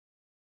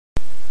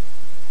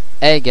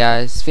Hey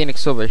guys,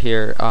 Phoenix over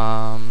here.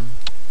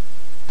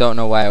 Don't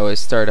know why I always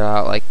started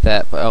out like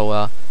that, but oh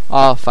well.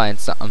 I'll find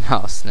something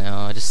else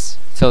now. Just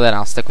till then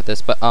I'll stick with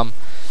this. But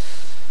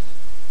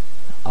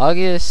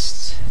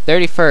August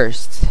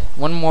 31st.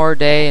 One more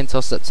day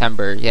until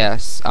September.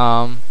 Yes.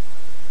 For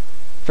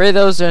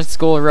those that are in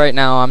school right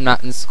now, I'm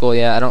not in school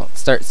yet. I don't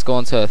start school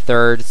until the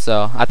 3rd,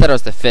 so I thought it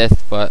was the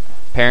 5th, but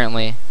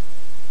apparently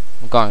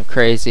I'm going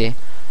crazy.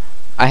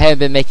 I haven't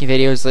been making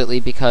videos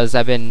lately because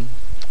I've been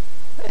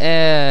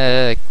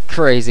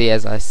crazy,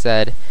 as I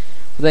said.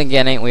 But then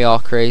again, ain't we all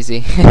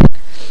crazy?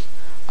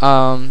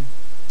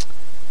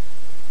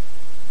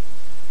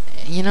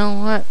 You know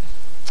what?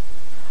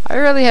 I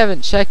really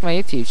haven't checked my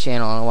YouTube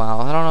channel in a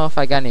while. I don't know if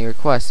I got any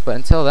requests, but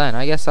until then,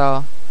 I guess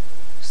I'll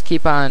just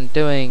keep on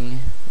doing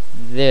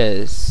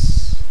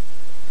this.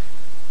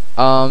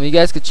 You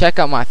guys could check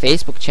out my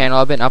Facebook channel.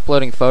 I've been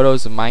uploading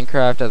photos of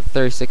Minecraft of the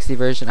 3060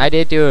 version. I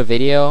did do a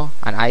video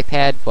on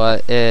iPad,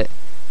 but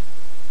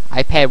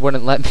iPad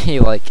wouldn't let me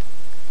like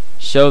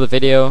show the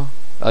video,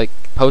 like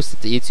post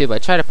it to YouTube. I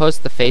tried to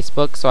post it to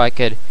Facebook so I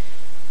could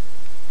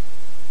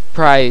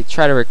probably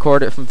try to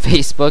record it from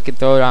Facebook and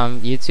throw it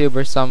on YouTube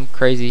or some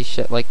crazy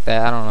shit like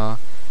that. I don't know,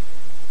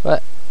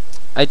 but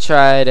I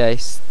tried.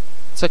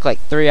 Took like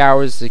 3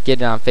 hours to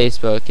get it on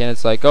Facebook, and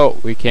it's like, oh,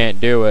 we can't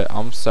do it,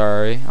 I'm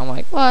sorry. I'm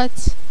like,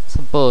 what?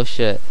 Some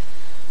bullshit.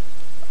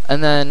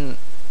 And then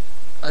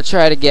I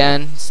tried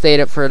again,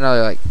 stayed up for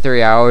another like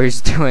 3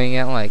 hours doing it.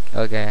 I'm like,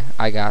 okay,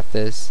 I got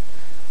this.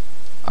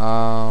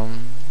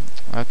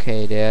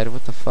 Okay, Dad,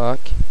 what the fuck?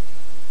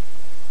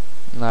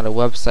 Not a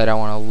website I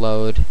want to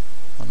load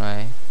when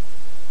I...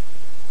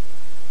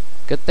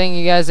 Good thing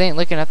you guys ain't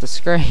looking at the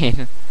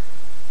screen.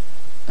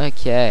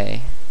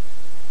 Okay.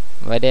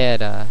 My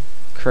dad,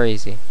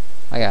 crazy.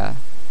 I gotta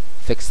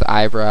fix the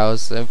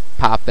eyebrows. They're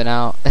popping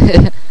out.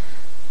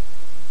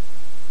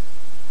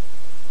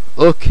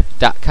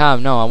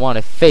 Look.com. No, I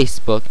wanted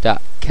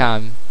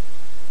Facebook.com.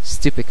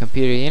 Stupid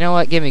computer. You know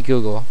what? Give me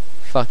Google.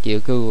 Fuck you.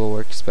 Google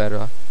works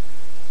better.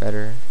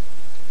 Wait,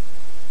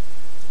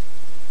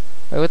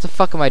 what the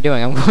fuck am I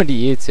doing? I'm going to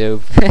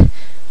YouTube.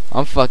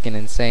 I'm fucking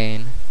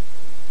insane.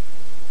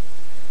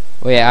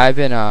 Well, yeah, I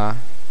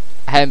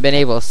haven't been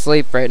able to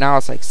sleep. Right now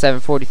it's like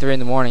 7:43 in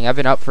the morning. I've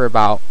been up for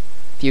about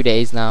a few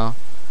days now.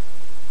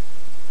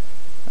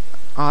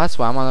 Oh, that's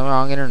why I'm on the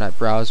wrong internet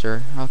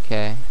browser.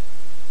 Okay.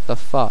 The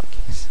fuck?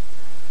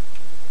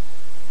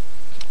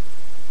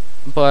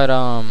 But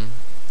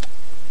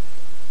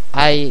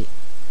I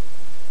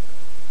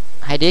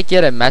did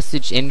get a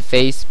message in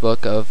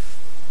Facebook of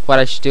what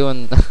I should do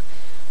and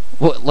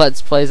what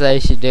Let's Plays I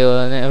should do,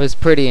 and it was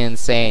pretty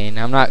insane.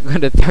 I'm not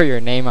going to throw your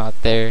name out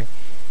there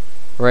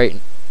right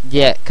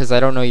yet, because I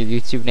don't know your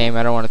YouTube name.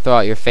 I don't want to throw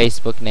out your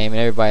Facebook name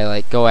and everybody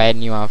like go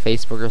adding you on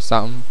Facebook or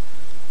something.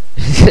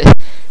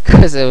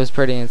 Because it was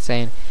pretty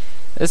insane.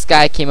 This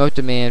guy came up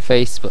to me on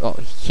Facebook.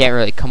 Oh, he can't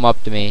really come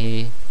up to me.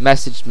 He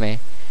messaged me.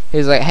 He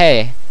was like,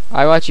 hey,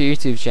 I watch your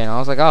YouTube channel. I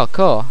was like, oh,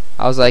 cool.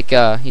 I was like,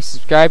 you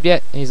subscribed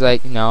yet? And he's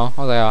like, no.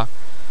 I was like, oh.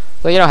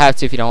 So you don't have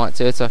to if you don't want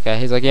to. It's okay.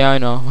 He's like, yeah, I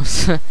know.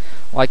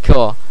 Like,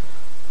 cool.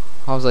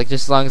 I was like,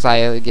 just as long as I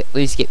at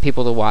least get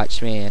people to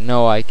watch me and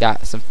know I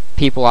got some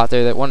people out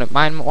there that wouldn't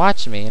mind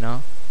watching me, you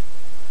know.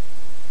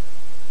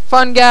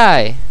 Fun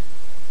guy.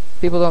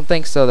 People don't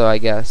think so, though, I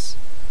guess.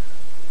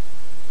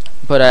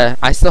 But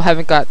I still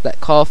haven't got that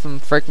call from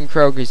frickin'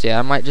 Kroger's yet.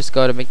 I might just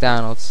go to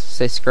McDonald's,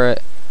 say screw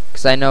it,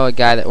 because I know a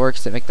guy that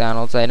works at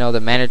McDonald's. I know the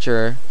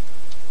manager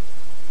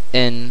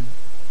in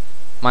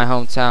my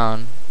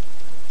hometown,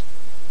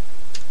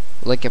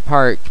 Lincoln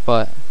Park,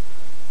 but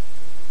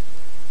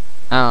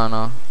I don't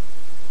know.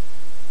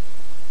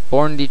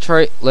 Born in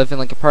Detroit, live in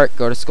Lincoln Park,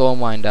 go to school in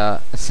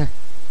Wyandotte.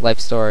 Life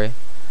story.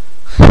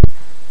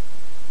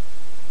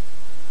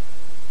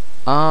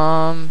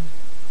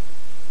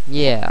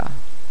 Yeah.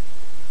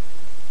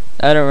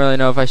 I don't really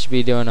know if I should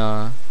be doing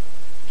a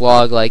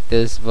vlog like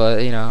this,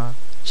 but, you know,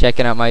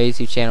 checking out my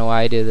YouTube channel while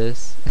I do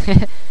this.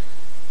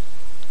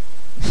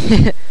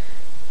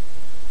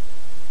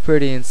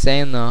 Pretty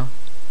insane, though.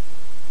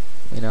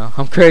 You know,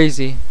 I'm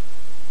crazy.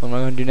 What am I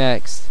going to do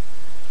next?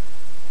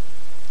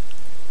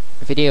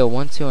 Video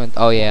 1, 2, and...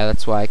 Oh, yeah,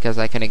 that's why, because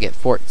I couldn't get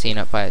 14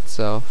 up by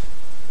itself.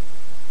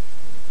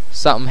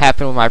 Something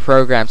happened with my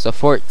program, so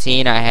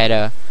 14, I had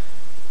to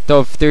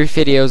throw 3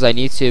 videos on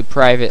YouTube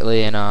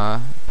privately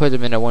and put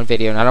them into one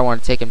video, and I don't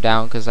want to take them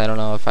down because I don't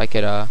know if I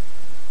could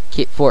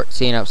keep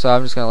 14 up, so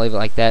I'm just going to leave it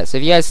like that. So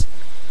if you guys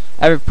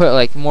ever put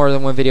like more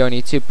than one video on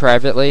YouTube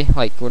privately,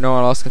 like where no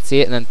one else can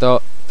see it, and then throw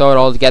it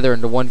all together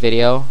into one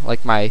video,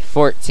 like my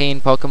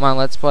 14 Pokemon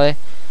Let's Play,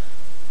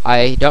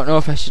 I don't know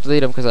if I should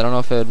delete them because I don't know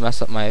if it would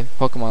mess up my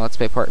Pokemon Let's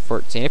Play Part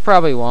 14. It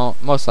probably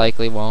won't, most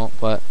likely won't,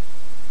 but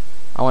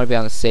I want to be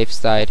on the safe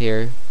side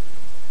here.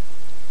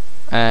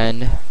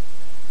 And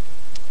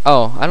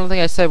oh, I don't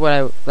think I said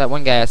what that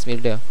one guy asked me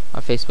to do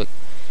on Facebook.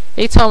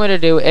 He told me to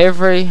do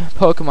every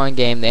Pokemon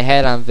game they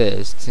had on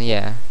Viz. So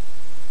yeah,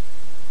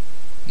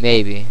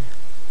 maybe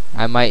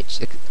I might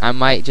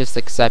just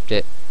accept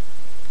it.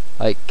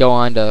 Like go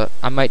on to,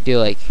 I might do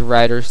like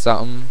Red or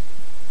something,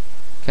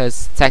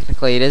 because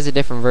technically it is a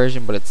different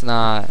version, but it's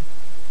not.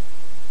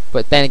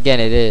 But then again,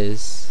 it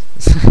is.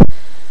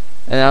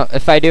 And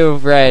if I do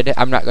red,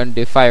 I'm not going to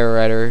do fire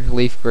red or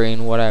leaf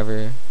green,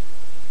 whatever.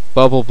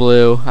 Bubble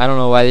blue. I don't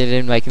know why they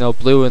didn't make no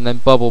blue and then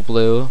bubble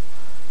blue.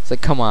 It's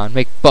like, come on,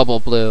 make bubble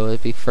blue.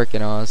 It'd be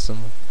freaking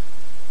awesome.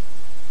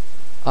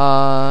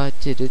 What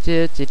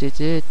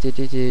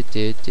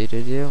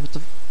the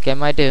fuck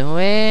am I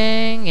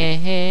doing?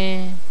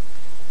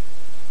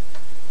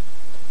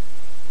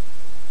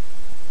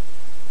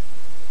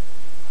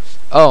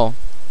 Oh,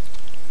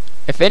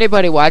 if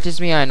anybody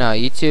watches me on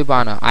YouTube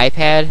on an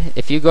iPad,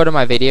 if you go to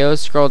my videos,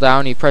 scroll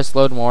down, you press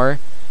load more,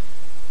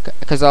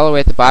 because all the way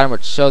at the bottom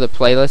would show the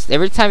playlist.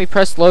 Every time you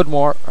press load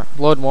more,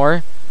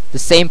 the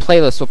same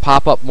playlist will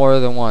pop up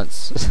more than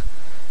once.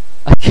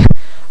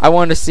 I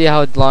wanted to see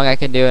how long I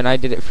can do, and I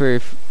did it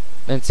for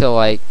until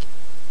like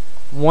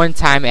one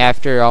time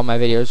after all my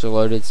videos were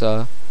loaded.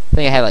 So I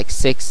think I had like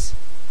 6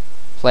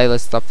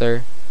 playlists up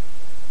there.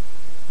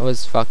 It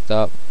was fucked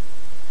up.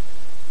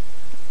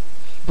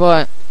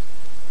 But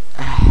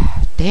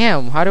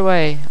damn, how do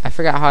I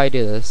forgot how I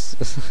do this.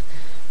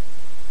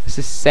 This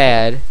is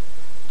sad.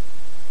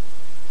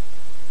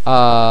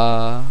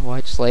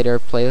 Watch later,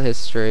 play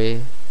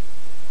history.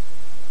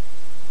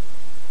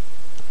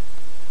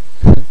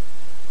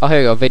 Oh,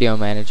 here you go, video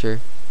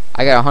manager.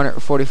 I got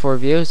 144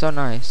 views. Oh,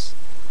 nice.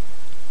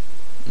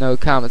 No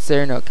comments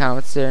there, no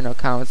comments there, no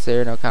comments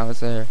there, no comments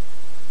there.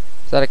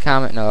 Is that a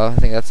comment? No, I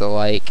think that's a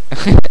like.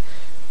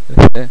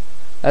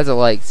 That's a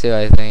like too,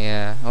 I think,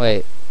 yeah.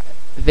 Wait.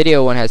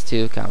 Video one has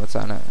 2 comments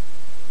on it.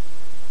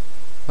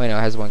 Wait, no,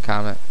 it has 1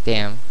 comment.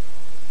 Damn.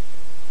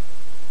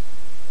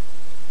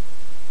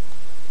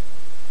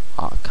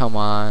 Oh, come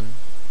on.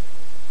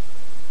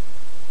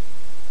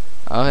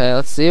 Okay,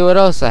 let's see what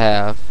else I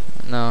have.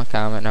 No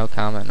comment, no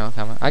comment, no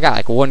comment. I got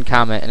like 1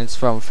 comment, and it's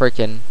from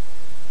freaking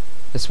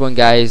this one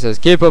guy. He says,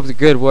 "Keep up the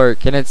good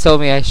work," and it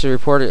told me I should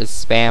report it as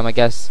spam. I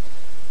guess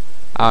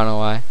I don't know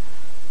why,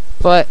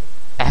 but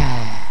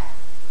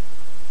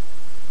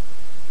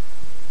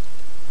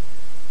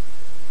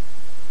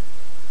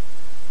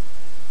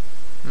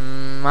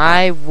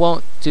I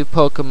won't do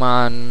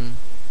Pokemon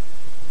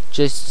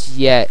just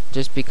yet,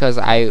 just because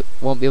I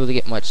won't be able to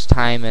get much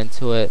time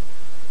into it.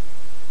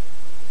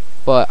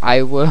 But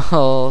I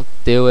will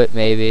do it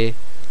maybe,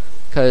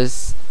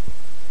 because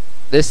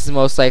this is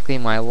most likely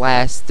my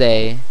last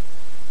day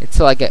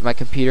until I get my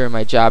computer and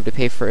my job to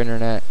pay for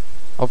internet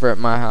over at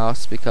my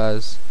house,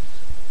 because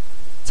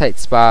tight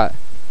spot.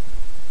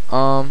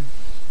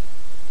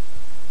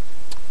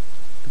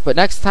 But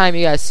next time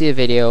you guys see a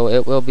video,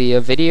 it will be a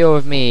video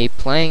of me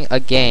playing a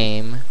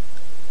game.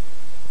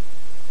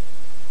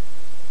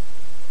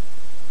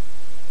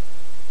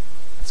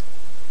 It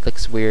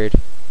looks weird.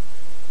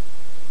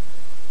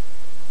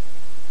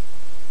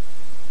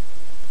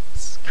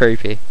 It's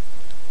creepy.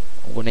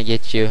 I wanna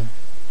get you.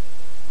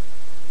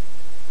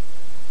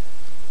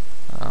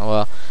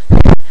 Well.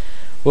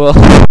 Well,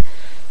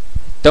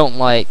 don't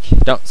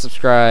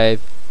subscribe,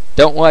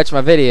 don't watch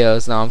my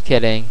videos. No, I'm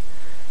kidding.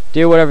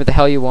 Do whatever the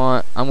hell you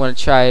want. I'm gonna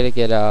try to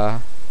get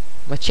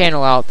my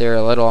channel out there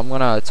a little. I'm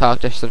gonna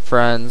talk to some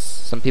friends,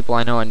 some people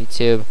I know on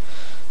YouTube.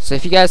 So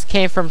if you guys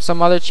came from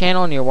some other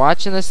channel and you're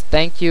watching this,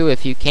 thank you.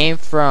 If you came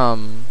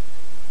from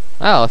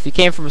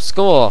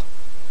school,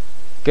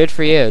 good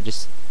for you.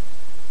 Just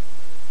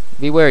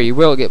beware, you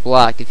will get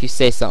blocked if you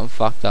say something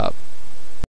fucked up.